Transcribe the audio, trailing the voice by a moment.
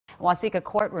Waseca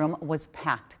courtroom was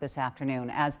packed this afternoon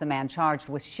as the man charged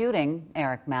with shooting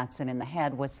Arik Matson in the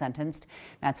head was sentenced.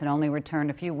 Matson only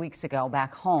returned a few weeks ago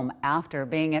back home after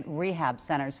being at rehab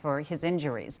centers for his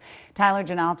injuries. Tyler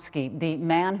Janovsky, the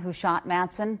man who shot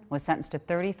Matson, was sentenced to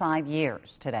 35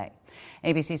 years today.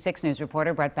 ABC 6 News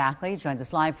reporter Brett Backley joins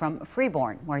us live from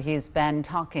Freeborn, where he's been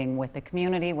talking with the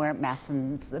community where the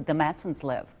Matsons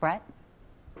live. Brett?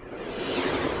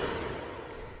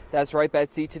 That's right,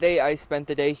 Betsy. Today I spent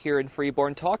the day here in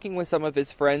Freeborn talking with some of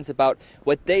his friends about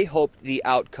what they hoped the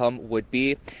outcome would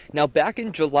be. Now, back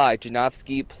in July,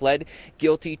 Janovsky pled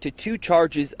guilty to 2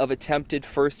 charges of attempted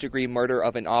first-degree murder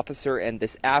of an officer, and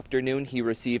this afternoon he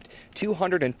received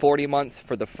 240 months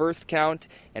for the first count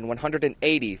and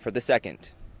 180 for the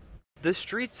second. The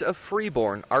streets of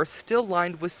Freeborn are still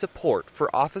lined with support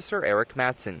for Officer Arik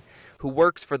Matson, who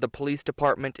works for the police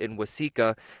department in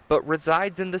Waseca but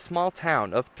resides in the small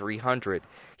town of 300.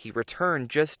 He returned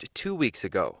just 2 weeks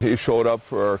ago. He showed up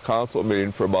for our council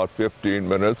meeting for about 15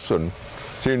 minutes and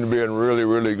seemed to be in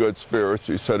really good spirits.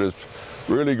 He said it's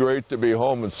really great to be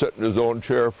home and sit in his own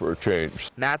chair for a change.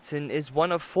 Matson is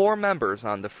one of 4 members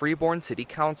on the Freeborn City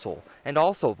Council and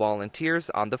also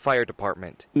volunteers on the fire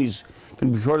department. He's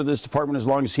going to be part of this department as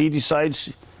long as he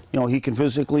decides, he can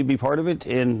physically be part of it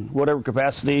in whatever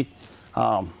capacity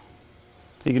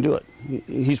he can do it.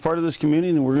 He's part of this community,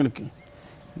 and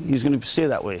he's going to stay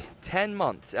that way. 10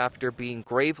 months after being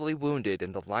gravely wounded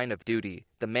in the line of duty,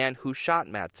 the man who shot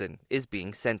Matson is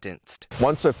being sentenced.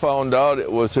 Once I found out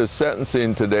it was his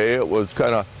sentencing today, it was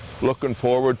kind of looking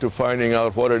forward to finding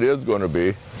out what it is going to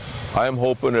be. I'm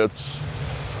hoping it's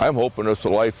a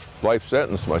life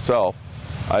sentence myself.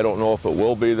 I don't know if it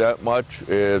will be that much.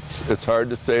 It's hard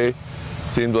to say.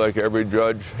 Seems like every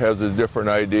judge has a different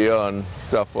idea on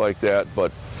stuff like that,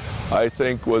 but I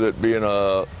think with it being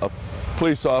a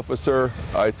police officer,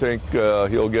 I think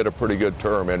he'll get a pretty good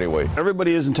term anyway.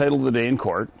 Everybody is entitled to the day in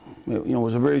court. It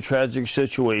was a very tragic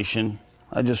situation.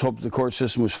 I just hope the court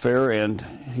system was fair and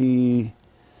he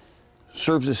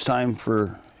serves his time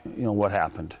for what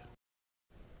happened.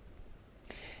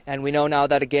 And we know now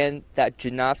that that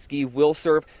Janovsky will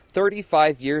serve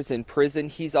 35 years in prison.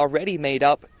 He's already made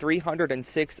up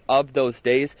 306 of those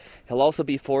days. He'll also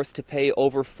be forced to pay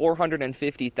over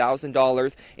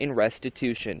 $450,000 in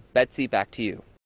restitution. Betsy, back to you.